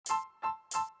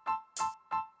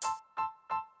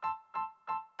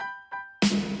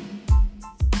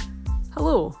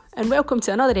Hello, and welcome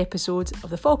to another episode of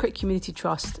the Falkirk Community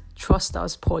Trust Trust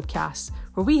Us podcast,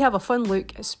 where we have a fun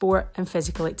look at sport and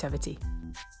physical activity.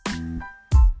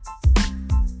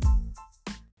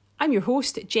 I'm your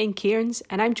host, Jen Cairns,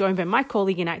 and I'm joined by my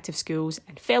colleague in Active Schools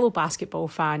and fellow basketball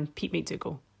fan, Pete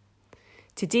McDougall.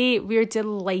 Today, we're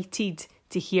delighted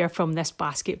to hear from this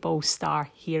basketball star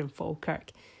here in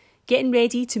Falkirk. Getting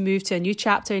ready to move to a new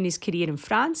chapter in his career in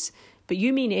France, but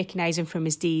you may recognise him from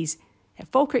his days at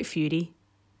Falkirk Fury,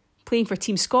 playing for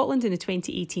Team Scotland in the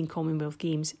 2018 Commonwealth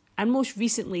Games, and most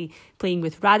recently playing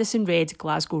with Radisson Red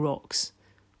Glasgow Rocks.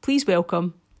 Please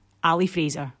welcome Ali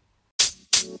Fraser.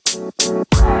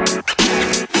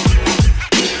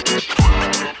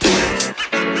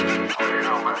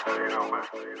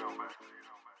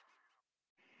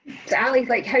 So Ali,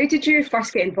 how did you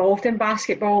first get involved in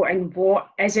basketball, and what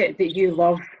is it that you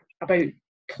love about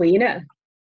playing it?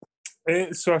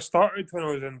 So I started when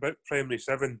I was in about primary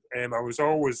 7. I was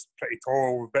always pretty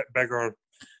tall, a bit bigger,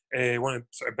 one of the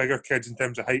sort of bigger kids in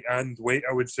terms of height and weight,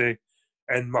 I would say.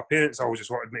 And my parents always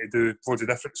just wanted me to do loads of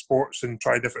different sports and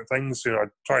try different things. You know, I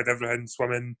tried everything: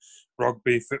 swimming,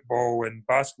 rugby, football, and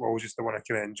basketball was just the one I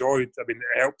kind of enjoyed. I mean,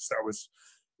 it helps that I was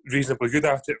reasonably good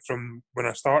at it from when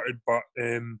I started. But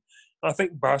I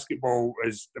think basketball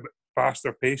is a bit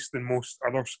faster paced than most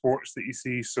other sports that you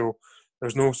see. So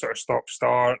there's no sort of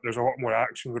stop-start. There's a lot more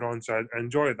action going on, so I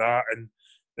enjoy that. And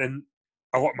then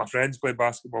a lot of my friends play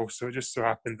basketball, so it just so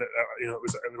happened that it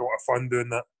was a lot of fun doing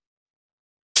that.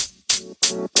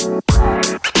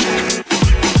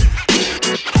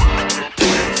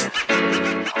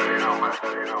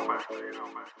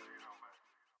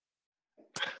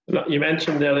 You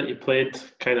mentioned there that you played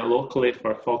kind of locally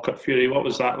for Falkirk Fury. What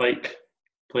was that like,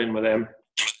 playing with them?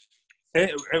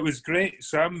 It was great.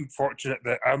 So I'm fortunate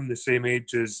that I'm the same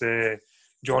age as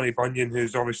Johnny Bunyan,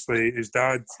 who's obviously his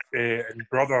dad and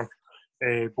brother,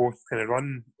 both kind of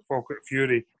run Falkirk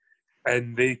Fury,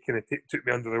 and they kind of took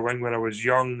me under their wing when I was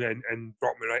young and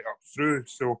brought me right up through.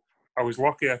 So I was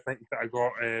lucky, I think, that I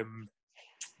got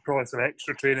probably some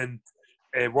extra training.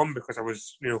 One, because I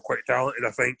was quite talented,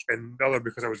 I think, and the other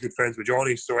because I was good friends with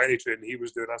Johnny. So any training he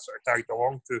was doing, I sort of tagged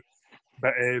along to.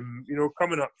 But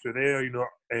coming up through there,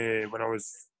 when I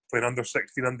was playing under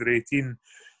 16, under 18,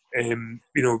 the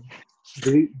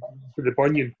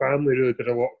Bunyan family really did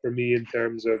a lot for me in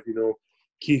terms of,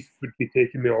 Keith would be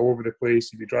taking me all over the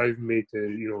place. He'd be driving me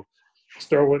to,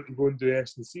 Stirling to go and do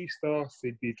S&C stuff.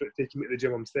 He'd be taking me to the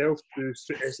gym himself to do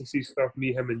S&C stuff,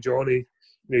 me, him and Johnny.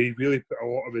 He really put a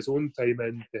lot of his own time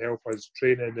in to help us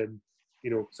training and,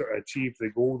 sort of achieve the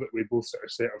goal that we both sort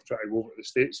of set of trying to go over to the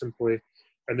States and play.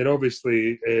 And then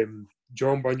obviously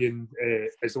John Bunyan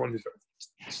is the one who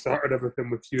started everything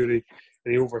with Fury,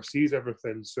 and he oversees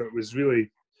everything. So it was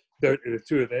really down to the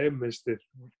two of them as to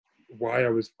why I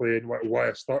was playing, why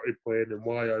I started playing, and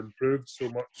why I improved so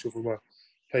much over my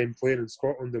time playing in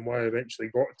Scotland, and why I eventually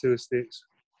got to the States.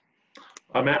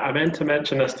 I meant to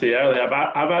mention this to you earlier.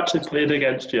 I've actually played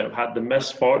against you. I've had the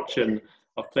misfortune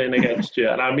of playing against you,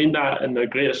 and I mean that in the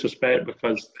greatest respect,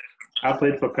 because I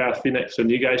played for Perth Phoenix, and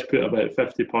you guys put about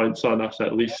 50 points on us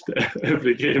at least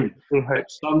every game. Right.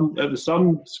 It was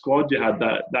some squad you had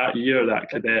that year, that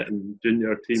cadet and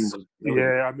junior team was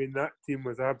brilliant. Yeah, I mean, that team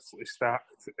was absolutely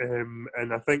stacked.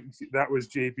 And I think that was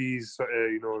JB's,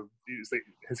 it was like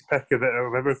his pick of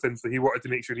everything. So he wanted to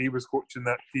make sure he was coaching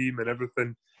that team and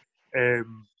everything.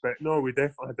 But no, we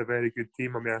definitely had a very good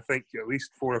team. I mean, I think at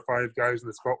least 4 or 5 guys in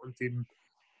the Scotland team,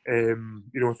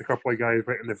 with a couple of guys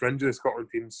right in the fringe of the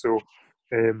Scotland team. So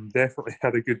definitely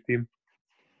had a good team.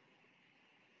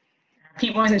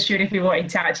 Pete wasn't sure if he wanted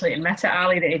to actually admit it,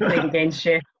 Ali, that he played against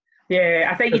you. Yeah,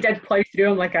 I think he did plough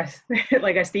through him like a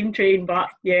steam train,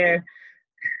 but yeah.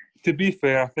 To be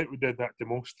fair, I think we did that to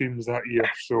most teams that year,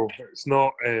 so it's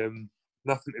not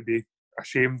nothing to be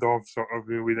ashamed of. Sort of,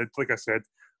 we did, like I said,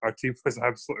 our team was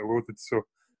absolutely loaded, so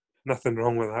nothing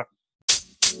wrong with that.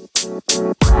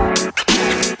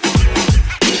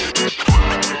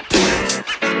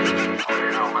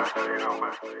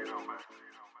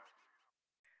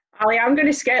 Ali, I'm going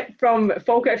to skip from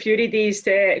Falkirk Fury days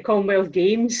to Commonwealth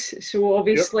Games. So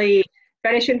obviously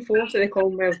finishing 4th at the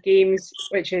Commonwealth Games,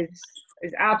 which is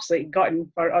absolutely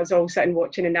gutting for us all sitting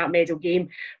watching in that medal game.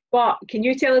 But can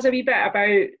you tell us a wee bit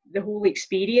about the whole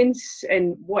experience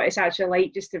and what it's actually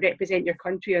like just to represent your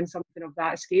country on something of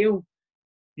that scale?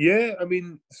 Yeah, I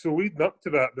mean, so leading up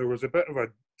to that, there was a bit of a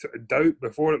doubt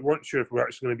before. We weren't sure if we were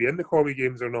actually going to be in the Commie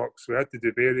Games or not, so we had to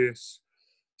do various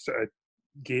sort of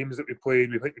games that we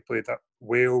played. We think we played at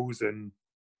Wales and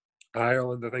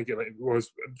Ireland, I think it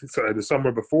was sort of the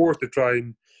summer before, to try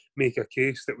and make a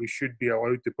case that we should be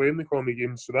allowed to play in the Commie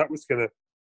Games. So that was kind of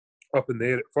up in the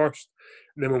air at first.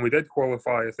 And then when we did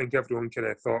qualify, I think everyone kind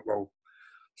of thought, well,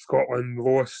 Scotland,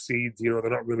 lowest seed, you know, they're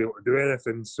not going to be able to do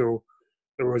anything. So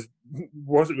there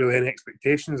wasn't really any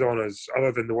expectations on us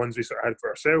other than the ones we sort of had for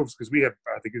ourselves, because we had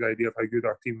a good idea of how good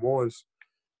our team was.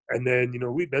 And then, you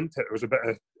know, leading into it, there was a bit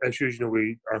of issues. You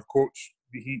know, our coach,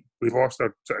 we lost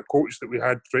our sort of coach that we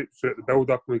had right throughout the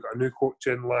build-up, and we got a new coach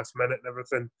in last minute and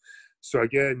everything. So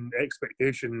again,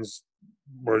 expectations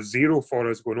were zero for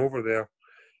us going over there.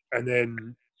 And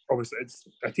then, obviously, it's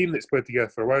a team that's played together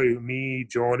for a while. Me,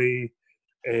 Johnny,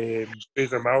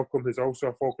 Fraser Malcolm, who's also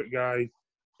a Falkirk guy,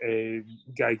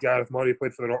 guy Gareth Murray,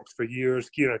 played for the Rocks for years.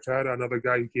 Kieran Achara, another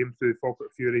guy who came through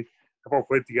Falkirk Fury, have all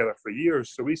played together for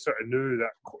years. So we sort of knew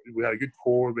that we had a good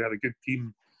core, we had a good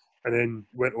team, and then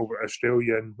went over to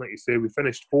Australia. And like you say, we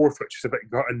finished fourth, which is a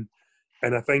bit gutting.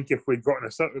 And I think if we'd gotten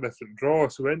a slightly different draw,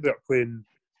 so we ended up playing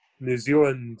New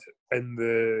Zealand in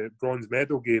the bronze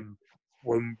medal game,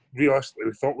 when realistically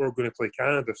we thought we were going to play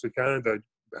Canada. So Canada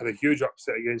had a huge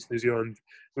upset against New Zealand.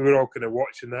 We were all kind of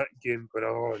watching that game going,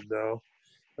 oh no.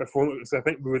 So I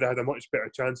think we would have had a much better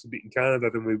chance of beating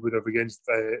Canada than we would have against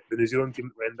the New Zealand team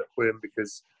that we ended up playing,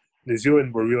 because New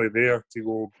Zealand were really there to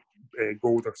go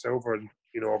gold or silver, and,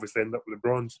 you know, obviously end up with the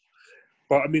bronze.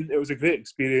 But I mean, it was a great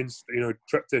experience, you know,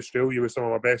 trip to Australia with some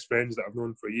of my best friends that I've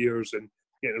known for years, and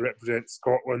getting to represent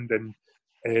Scotland and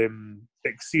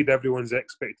exceed everyone's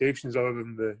expectations other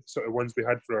than the sort of ones we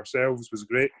had for ourselves was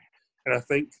great. And I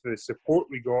think the support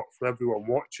we got from everyone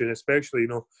watching, especially, you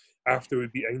know, after we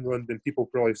beat England, and people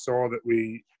probably saw that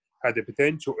we had the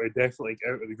potential to definitely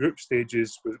get out of the group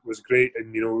stages, was great.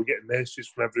 And, you know, we're getting messages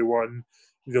from everyone,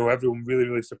 you know, everyone really,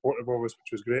 really supportive of us,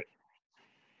 which was great.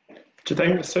 Do you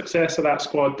think the success of that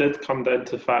squad did come down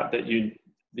to the fact that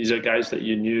these are guys that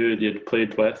you knew, you'd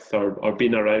played with or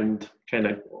been around kind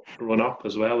of growing up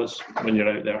as well as when you're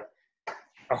out there?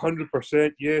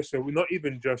 100%, yeah. So we're not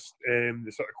even just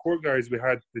the sort of core guys. We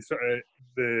had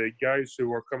the guys who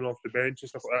were coming off the bench and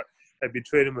stuff like that had been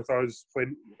training with us,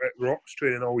 playing at Rocks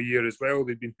training all year as well.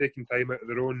 They'd been taking time out of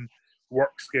their own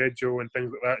work schedule and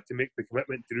things like that to make the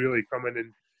commitment to really come in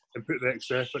and put the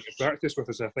extra effort into practice with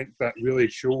us. And I think that really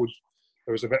showed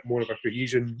there was a bit more of a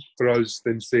cohesion for us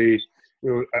than, say, you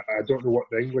know, I don't know what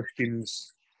the English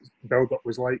team's build-up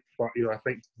was like, but, you know, I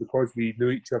think because we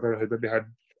knew each other and maybe had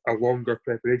a longer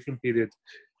preparation period,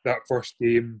 that first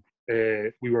game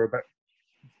we were a bit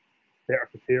better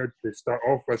prepared to start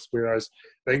off with, whereas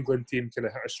the England team kind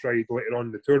of hit a stride later on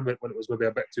in the tournament when it was maybe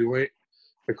a bit too late,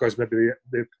 because maybe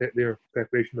their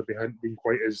preparation maybe hadn't been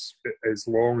quite as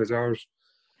long as ours.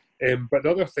 But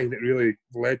the other thing that really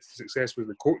led to success was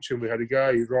the coaching. We had a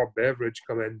guy, Rob Beveridge,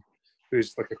 come in,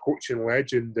 who's like a coaching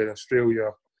legend in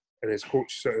Australia, and has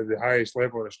coached sort of the highest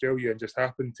level in Australia, and just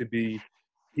happened to be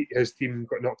his team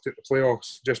got knocked out the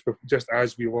playoffs just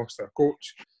as we lost our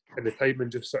coach, and the timing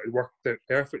just sort of worked out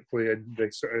perfectly. And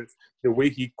the way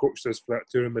he coached us for that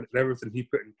tournament and everything he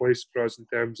put in place for us in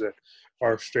terms of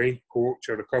our strength coach,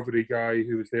 our recovery guy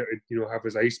who was there to, you know, have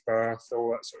his ice bath,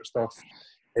 all that sort of stuff,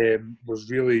 was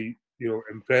really, you know,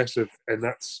 impressive. And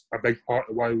that's a big part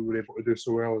of why we were able to do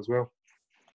so well as well.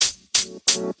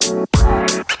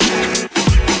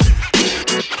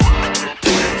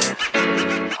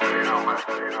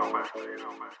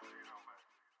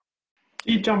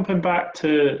 You jumping back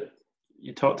to,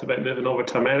 you talked about moving over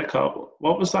to America.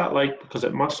 What was that like? Because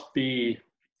it must be,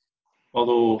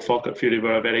 although Falkirk Fury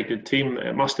were a very good team,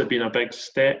 it must have been a big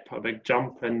step, a big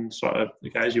jump in sort of the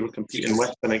guys you were competing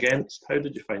with and against. How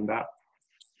did you find that?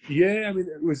 Yeah, I mean,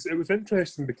 it was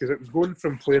interesting because it was going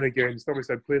from playing against,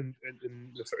 obviously I'm playing in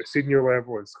the sort of senior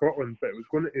level in Scotland, but it was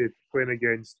going to playing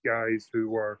against guys who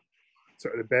were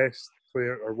sort of the best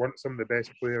player, or some of the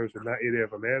best players in that area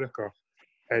of America.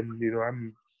 And, you know,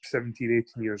 I'm 17,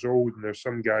 18 years old, and there's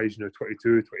some guys, you know,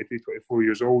 22, 23, 24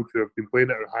 years old who have been playing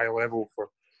at a high level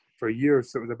for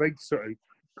years. So it was a big sort of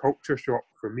culture shock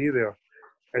for me there.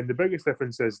 And the biggest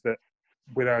difference is that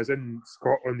whereas in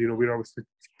Scotland, you know, we're obviously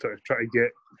sort of trying to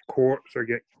get courts or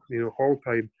get, you know, hall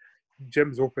time.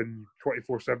 Gym's open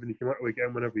 24/7. You can literally get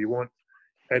in whenever you want.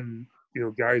 And, you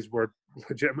know, guys were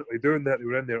legitimately doing that. They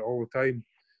were in there all the time.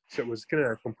 So it was kind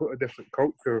of a completely different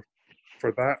culture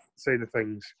for that side of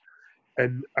things.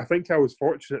 And I think I was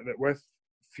fortunate that with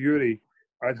Fury,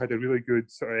 I'd had a really good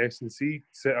sort of S&C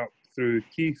set up through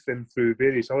Keith and through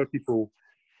various other people.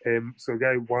 So a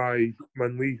guy, Y.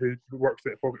 Munley, who works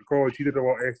at Falkirk College, he did a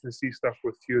lot of S&C stuff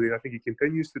with Fury, and I think he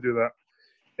continues to do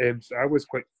that. So I was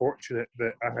quite fortunate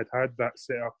that I had that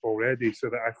set up already,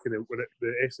 so that I can,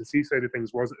 the S&C side of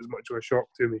things wasn't as much of a shock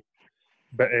to me.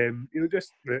 But you know,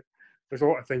 just there's a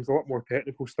lot of things, a lot more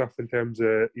technical stuff in terms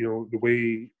of, you know, the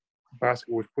way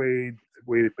basketball was played, the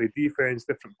way they played defence,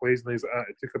 different plays and things like that.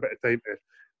 It took a bit of time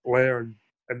to learn.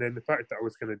 And then the fact that I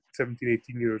was kind of 17,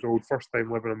 18 years old, first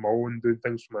time living on my own, doing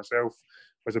things for myself,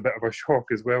 was a bit of a shock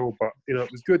as well. But,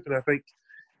 it was good. And I think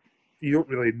you don't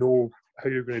really know how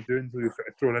you're going to do until you're sort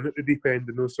of thrown in at the deep end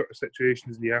in those sort of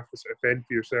situations, and you have to sort of fend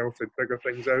for yourself and figure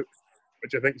things out,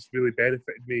 which I think has really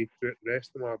benefited me throughout the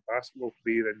rest of my basketball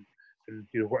career and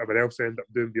whatever else I end up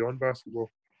doing beyond basketball.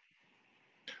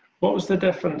 What was the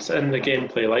difference in the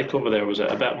gameplay like over there? Was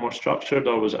it a bit more structured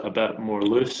or was it a bit more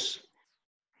loose?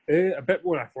 A bit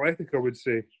more athletic, I would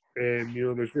say.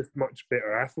 There's just much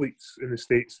better athletes in the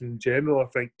States in general, I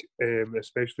think,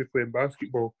 especially playing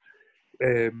basketball.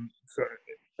 So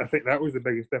I think that was the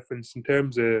biggest difference in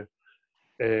terms of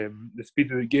the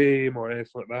speed of the game or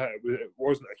anything like that. It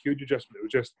wasn't a huge adjustment. It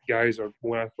was just guys are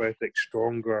more athletic,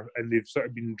 stronger, and they've sort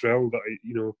of been drilled at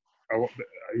a lot bit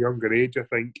at a younger age, I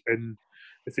think. And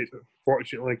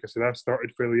fortunately, like I said, I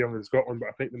started fairly young in Scotland, but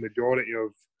I think the majority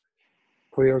of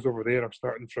players over there are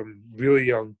starting from really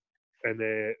young, and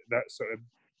that sort of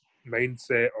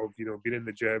mindset of being in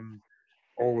the gym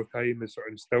all the time is sort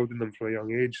of instilled in them from a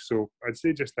young age. So I'd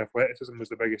say just athleticism was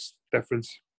the biggest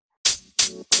difference.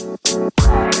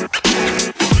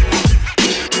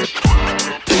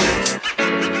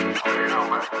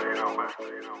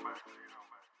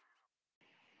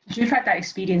 You've had that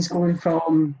experience going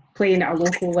from playing at a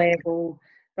local level,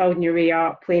 building your way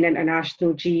up, playing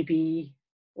international GB,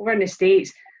 over in the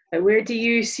States. Like, where do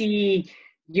you see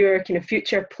your kind of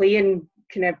future playing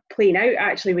out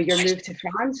actually with your move to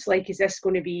France? Like, is this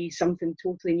going to be something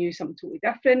totally new, something totally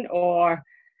different, or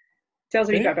tell us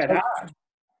a wee bit about that?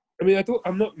 I mean,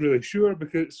 I'm not really sure,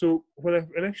 because when I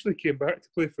initially came back to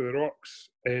play for the Rocks,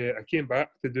 I came back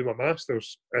to do my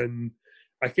Masters, and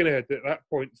I kind of at that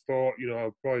point thought,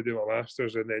 I'll probably do my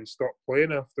Masters and then stop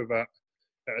playing after that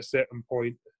at a certain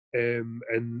point.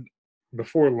 And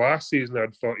before last season,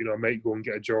 I'd thought, I might go and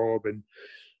get a job and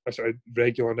a sort of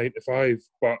regular 9 to 5.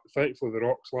 But thankfully, the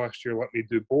Rocks last year let me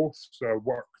do both. So I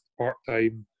worked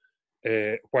part-time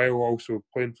while also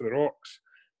playing for the Rocks.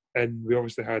 And we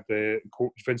obviously had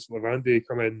coach Vincent Lavande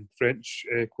come in, French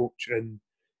coach, and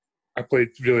I played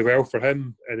really well for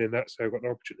him. And then that's how I got the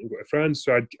opportunity to go to France.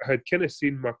 So I had kind of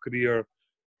seen my career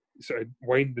sort of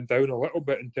winding down a little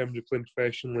bit in terms of playing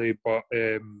professionally, but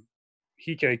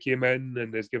he kind of came in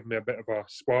and has given me a bit of a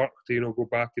spark to go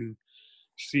back and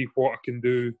see what I can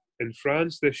do in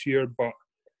France this year. But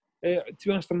to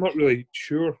be honest, I'm not really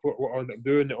sure what I'll end up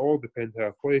doing. It all depends how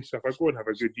I play. So if I go and have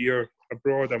a good year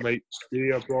abroad, I might stay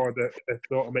abroad. If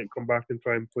not, I might come back and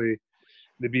try and play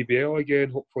the BBL again,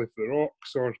 hopefully for the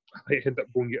Rocks, or I might end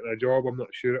up going and getting a job. I'm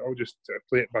not sure. I'll just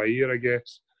play it by ear, I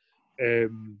guess.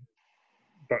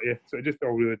 But yeah, so it just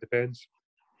all really depends.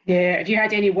 Yeah, have you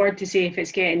had any word to say if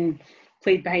it's getting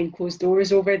played behind closed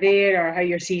doors over there, or how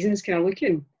your season's kind of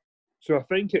looking? So I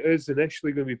think it is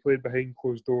initially going to be played behind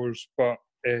closed doors, but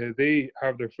they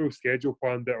have their full schedule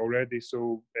planned out already.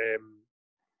 So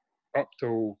up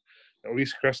till at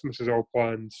least Christmas is all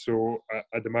planned. So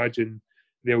I'd imagine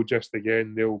they'll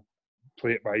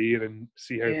play it by ear and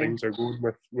see how things are going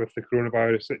with the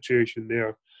coronavirus situation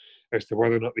there, as to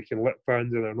whether or not they can let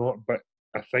fans in or not. But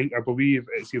I believe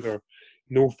it's either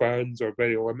no fans or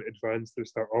very limited fans to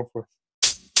start off with.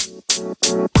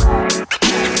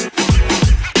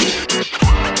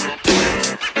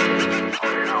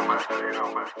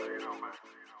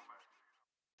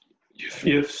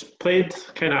 You've played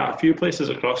kind of a few places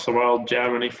across the world: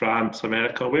 Germany, France,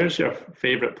 America. Where's your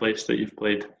favourite place that you've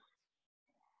played?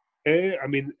 I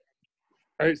mean,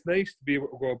 it's nice to be able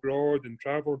to go abroad and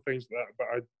travel and things like that,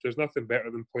 but there's nothing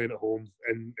better than playing at home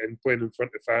and playing in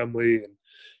front of family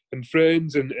and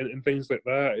friends and things like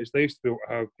that. It's nice to be able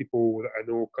to have people that I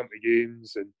know come to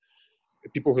games, and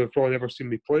people who have probably never seen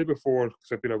me play before,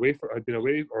 because I'd been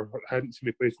away or hadn't seen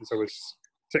me play since I was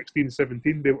 16,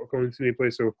 17, be able to come and see me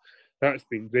play. So that's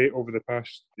been great over the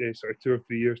past sort of 2 or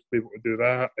 3 years to be able to do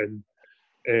that. And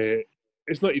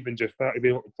it's not even just that, to be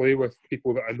able to play with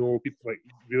people that I know, people like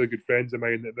really good friends of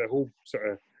mine. The whole sort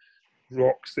of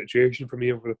rock situation for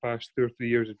me over the past 2 or 3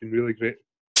 years has been really great.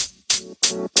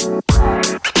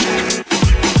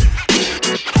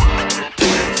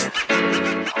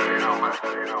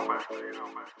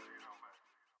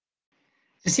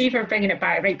 To see if we're bringing it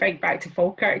back to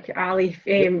Falkirk, Ali,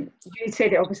 you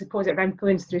said it obviously positive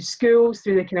influence through schools,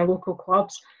 through the kind of local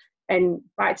clubs, and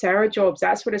back to our jobs.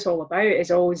 That's what it's all about.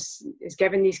 Is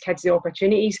giving these kids the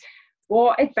opportunities.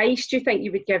 What advice do you think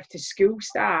you would give to school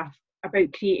staff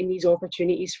about creating these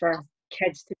opportunities for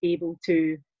kids to be able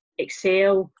to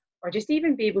excel, or just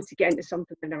even be able to get into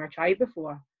something they've never tried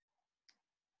before?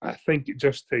 I think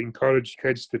just to encourage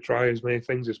kids to try as many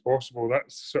things as possible.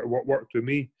 That's sort of what worked with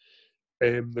me.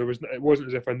 It wasn't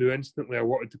as if I knew instantly I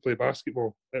wanted to play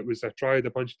basketball. It was I tried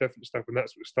a bunch of different stuff, and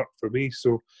that's what stuck for me.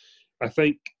 So I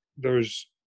think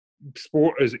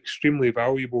sport is extremely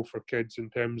valuable for kids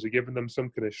in terms of giving them some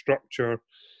kind of structure,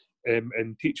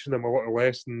 and teaching them a lot of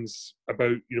lessons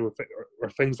about, or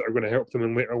things that are going to help them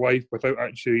in later life without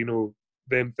actually,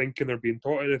 them thinking they're being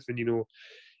taught anything,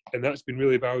 and that's been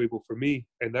really valuable for me.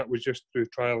 And that was just through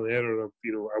trial and error of,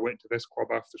 I went to this club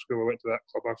after school, I went to that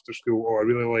club after school, or I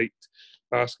really liked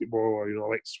basketball, or, I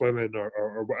liked swimming,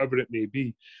 or whatever it may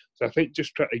be. So I think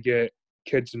just try to get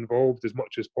kids involved as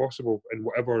much as possible in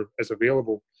whatever is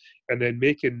available, and then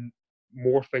making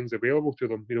more things available to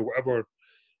them, whatever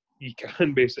you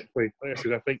can, basically. Like I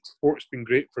said, I think sport's been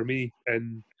great for me,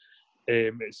 and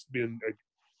it's been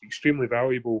extremely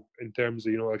valuable in terms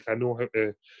of, I know how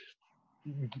to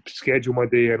schedule my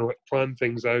day, I know how to plan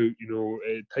things out,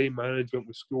 time management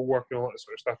with schoolwork and all that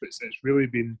sort of stuff. It's really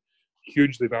been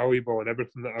hugely valuable in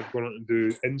everything that I've gone on to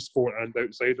do in sport and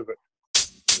outside of it.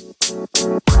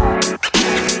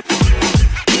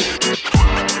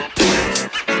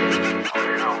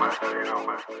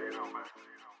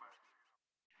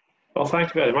 Well,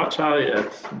 thank you very much, Ali.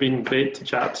 It's been great to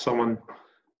chat to someone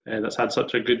that's had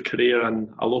such a good career,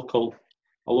 and a local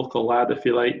lad, if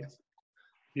you like.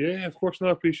 Yeah, of course. No,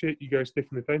 I appreciate you guys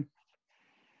taking the time.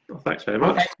 Well, thanks very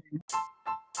much.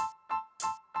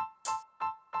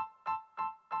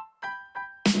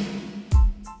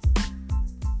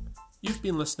 You've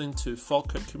been listening to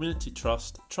Falkirk Community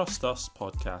Trust Trust Us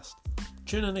podcast.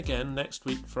 Tune in again next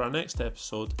week for our next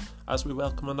episode as we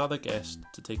welcome another guest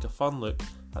to take a fun look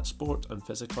at sport and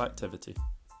physical activity.